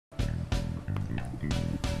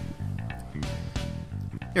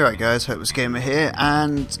You're right guys, Hopeless Gamer here,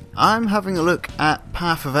 and I'm having a look at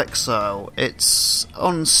Path of Exile. It's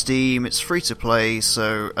on Steam, it's free to play,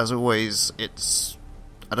 so as always,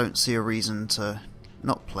 I don't see a reason to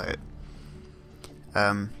not play it.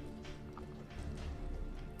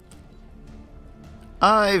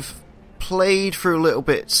 I've played through a little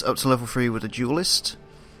bit up to level 3 with a duelist,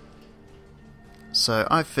 so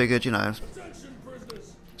I figured, you know,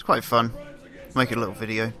 it's quite fun, make a little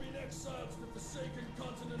video.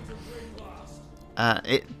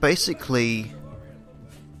 It basically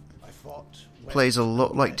plays a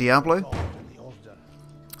lot like Diablo.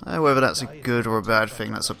 Whether that's a good or a bad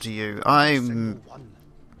thing, that's up to you. I'm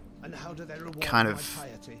kind of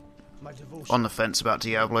on the fence about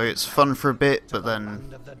Diablo. It's fun for a bit, but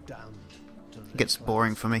then it gets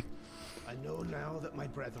boring for me.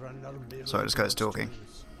 Sorry, this guy's talking.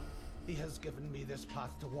 He has given me this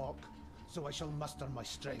path to walk, so I shall muster my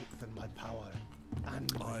strength and my power.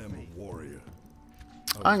 And I am a warrior.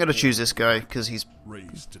 I'm going to choose this guy because he's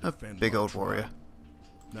a big old warrior.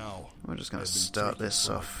 Now, we're just going to start this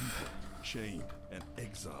off. Chained and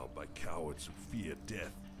exiled by cowards who fear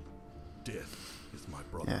death. Death is my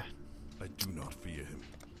brother. Yeah. I do not fear him.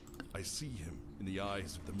 I see him in the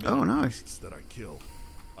eyes of the many beasts that I kill.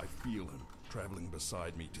 I feel him traveling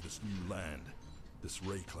beside me to this new land, this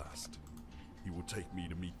Wraeclast. He will take me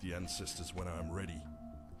to meet the ancestors when I am ready,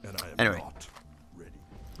 and I am not ready.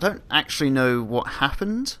 I don't actually know what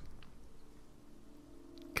happened,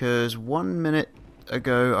 because 1 minute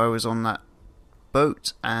ago I was on that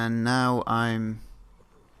boat and now I'm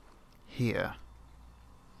here.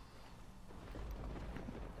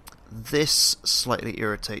 This slightly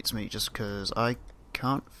irritates me just because I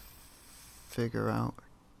can't figure out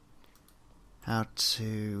how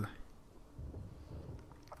to...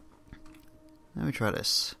 Let me try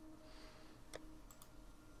this.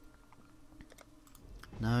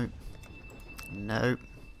 No. No.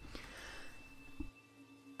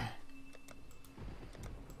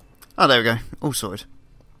 Oh, there we go. All sorted.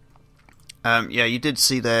 Yeah, you did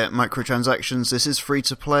see their microtransactions. This is free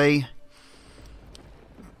to play,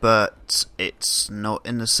 but it's not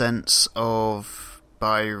in the sense of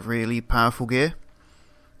buy really powerful gear.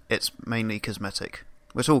 It's mainly cosmetic.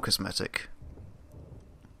 It's all cosmetic.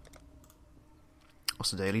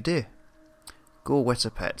 What's the daily deer? Gore Wetter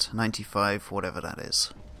Pet, 95, whatever that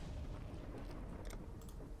is.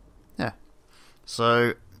 Yeah.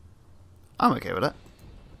 So, I'm okay with that.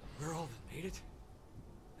 We're all that made it.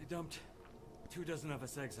 They dumped 24 of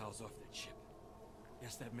us exiles off that ship.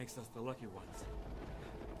 Guess that makes us the lucky ones.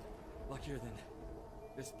 Luckier than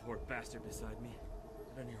this poor bastard beside me,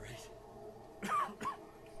 at any rate.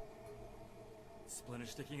 Splinter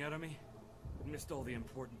sticking out of me? I missed all the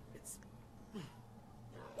important bits.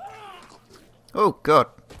 Oh god.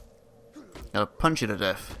 I'll punch you to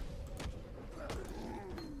death.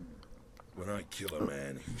 When I kill a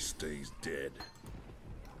man, he stays dead.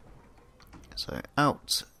 So,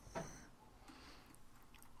 out.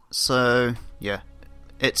 So, yeah.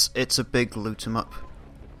 It's a big loot 'em up.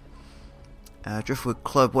 Driftwood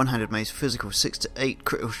Club, one-handed mace, physical 6 to 8,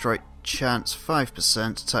 critical strike chance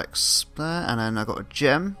 5%, attacks there, and then I got a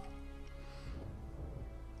gem.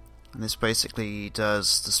 And this basically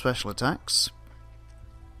does the special attacks.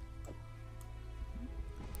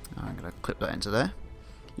 I'm going to clip that into there.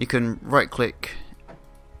 You can right click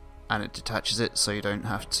and it detaches it, so you don't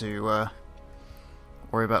have to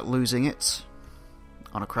worry about losing it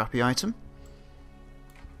on a crappy item.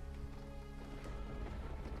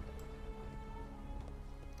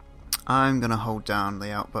 I'm going to hold down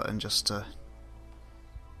the out button just to...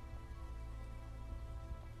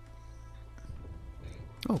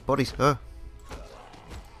 Oh, bodies. Oh.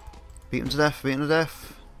 Beat him to death, beat him to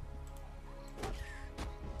death.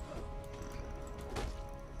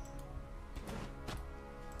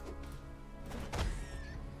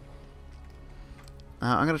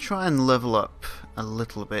 I'm going to try and level up a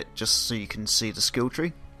little bit just so you can see the skill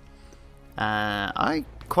tree. I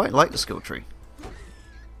quite like the skill tree,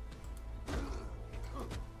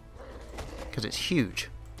 because it's huge.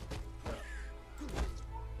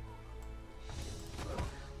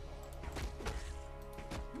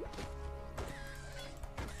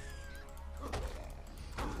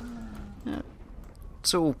 Yeah,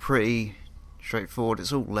 it's all pretty straightforward.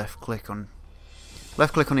 It's all left click on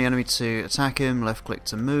the enemy to attack him, left click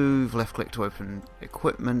to move, left click to open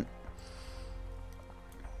equipment.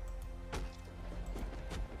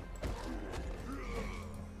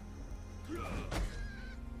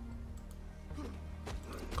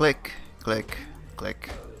 Click, click, click.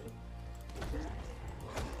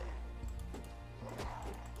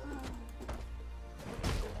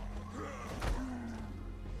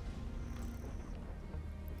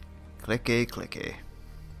 Clicky, clicky.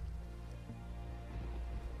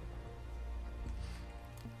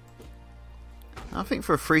 I think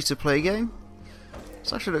for a free-to-play game,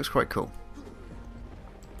 this actually looks quite cool.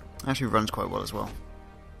 Actually runs quite well as well.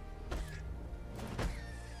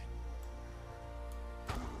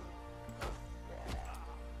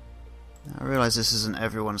 I realise this isn't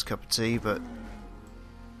everyone's cup of tea, but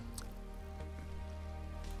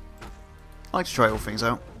I like to try all things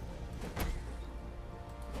out.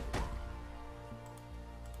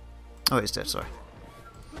 Oh, it's dead, sorry.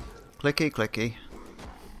 Clicky, clicky.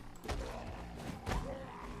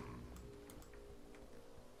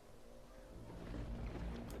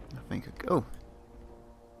 I think... Oh!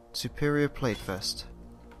 Superior Plate Vest.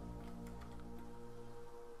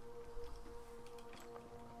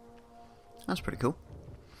 That's pretty cool.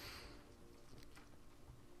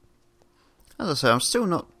 As I say, I'm still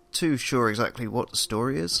not too sure exactly what the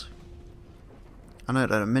story is. I know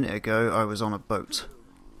that a minute ago I was on a boat.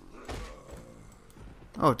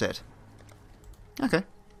 Oh, dead. Okay.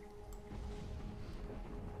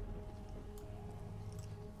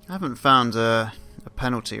 I haven't found a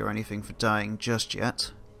penalty or anything for dying just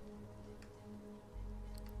yet.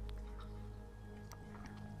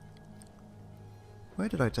 Where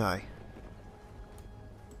did I die?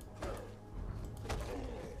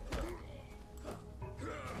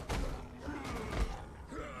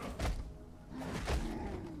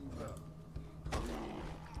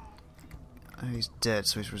 Oh, he's dead,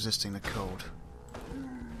 so he's resisting the cold.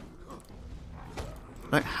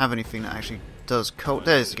 I don't have anything that actually does cold.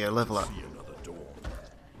 There's to go, level up.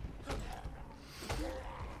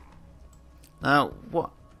 Now,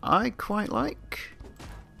 what I quite like...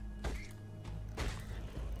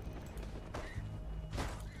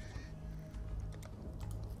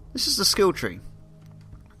 This is the skill tree.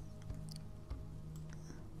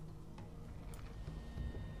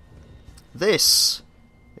 This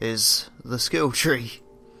is the skill tree.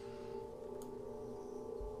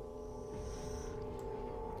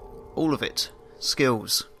 All of it.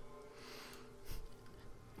 Skills.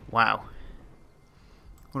 Wow.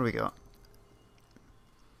 What do we got?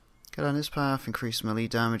 Go down this path, increase melee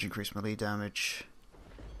damage, increase melee damage.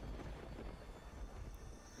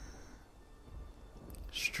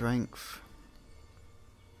 Strength.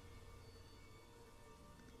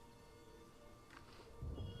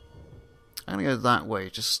 I'm gonna go that way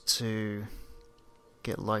just to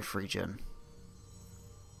get life regen.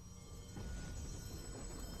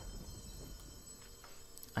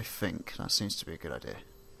 I think that seems to be a good idea.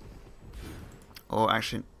 Or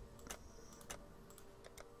actually...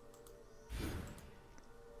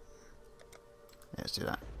 Yeah, let's do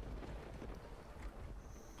that.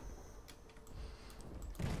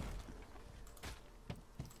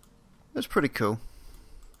 That's pretty cool.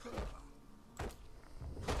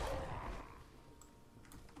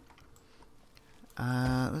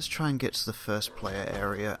 Let's try and get to the first player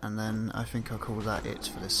area, and then I think I'll call that it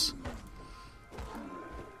for this.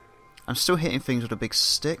 I'm still hitting things with a big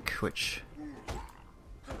stick, which...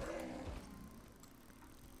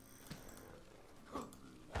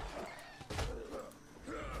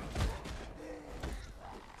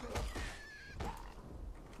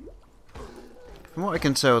 From what I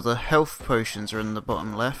can tell, the health potions are in the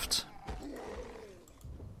bottom left.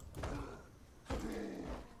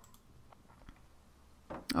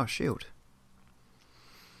 Oh, shield.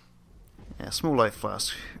 Yeah, small life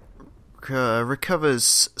flask.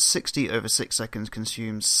 Recovers 60 over 6 seconds,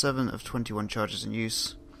 consumes 7 of 21 charges in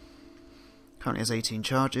use. Currently has 18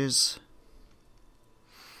 charges.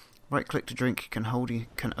 Right click to drink, can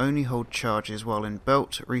only hold charges while in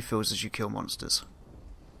belt, refills as you kill monsters.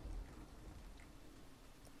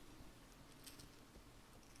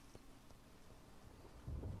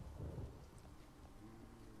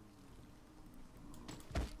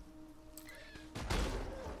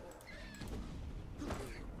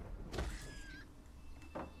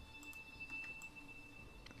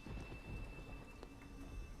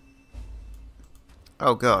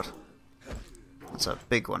 Oh god, that's a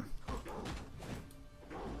big one.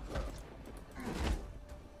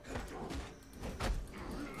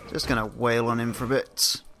 Just gonna wail on him for a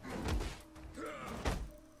bit.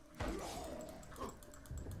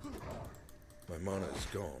 My mana is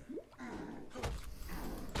gone.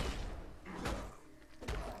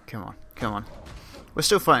 Come on, come on. We're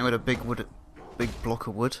still fighting with a big block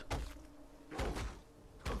of wood.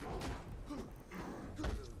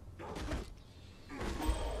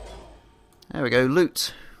 There we go,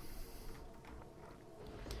 loot.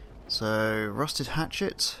 So, rusted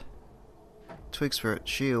hatchet, twig spirit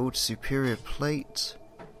shield, superior plate,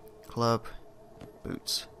 club,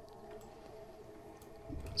 boots.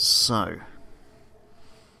 So,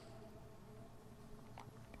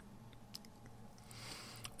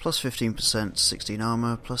 plus 15%, 16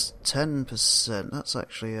 armor, plus 10%. That's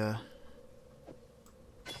actually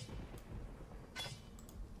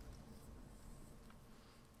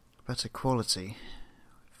better quality.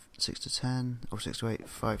 6 to 10, or 6 to 8,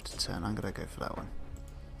 5 to 10. I'm gonna go for that one.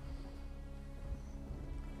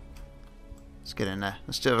 Let's get in there.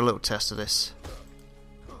 Let's do a little test of this.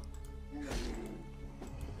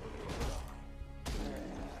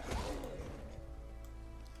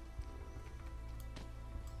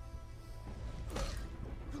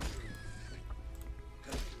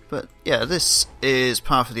 But yeah, this is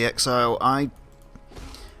Path of the Exile. Like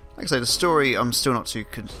I say, the story I'm still not too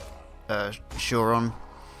sure on.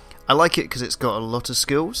 I like it because it's got a lot of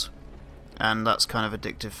skills, and that's kind of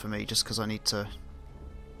addictive for me. Just because I need to,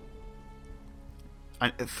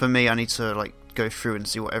 I need to like go through and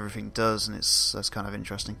see what everything does, and that's kind of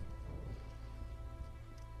interesting.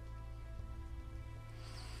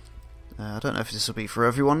 I don't know if this will be for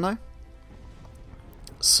everyone though.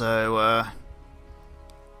 So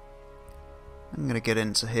I'm gonna get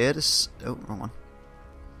into here. Oh, wrong one.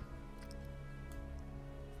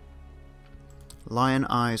 Lion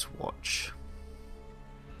Eyes Watch.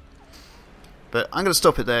 But I'm going to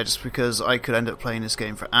stop it there just because I could end up playing this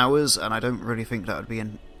game for hours and I don't really think that would be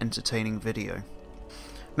an entertaining video.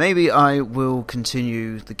 Maybe I will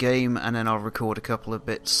continue the game and then I'll record a couple of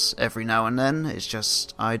bits every now and then. It's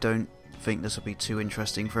just I don't think this will be too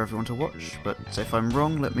interesting for everyone to watch. But if I'm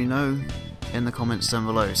wrong, let me know in the comments down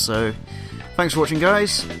below. So thanks for watching,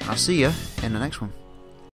 guys. I'll see you in the next one.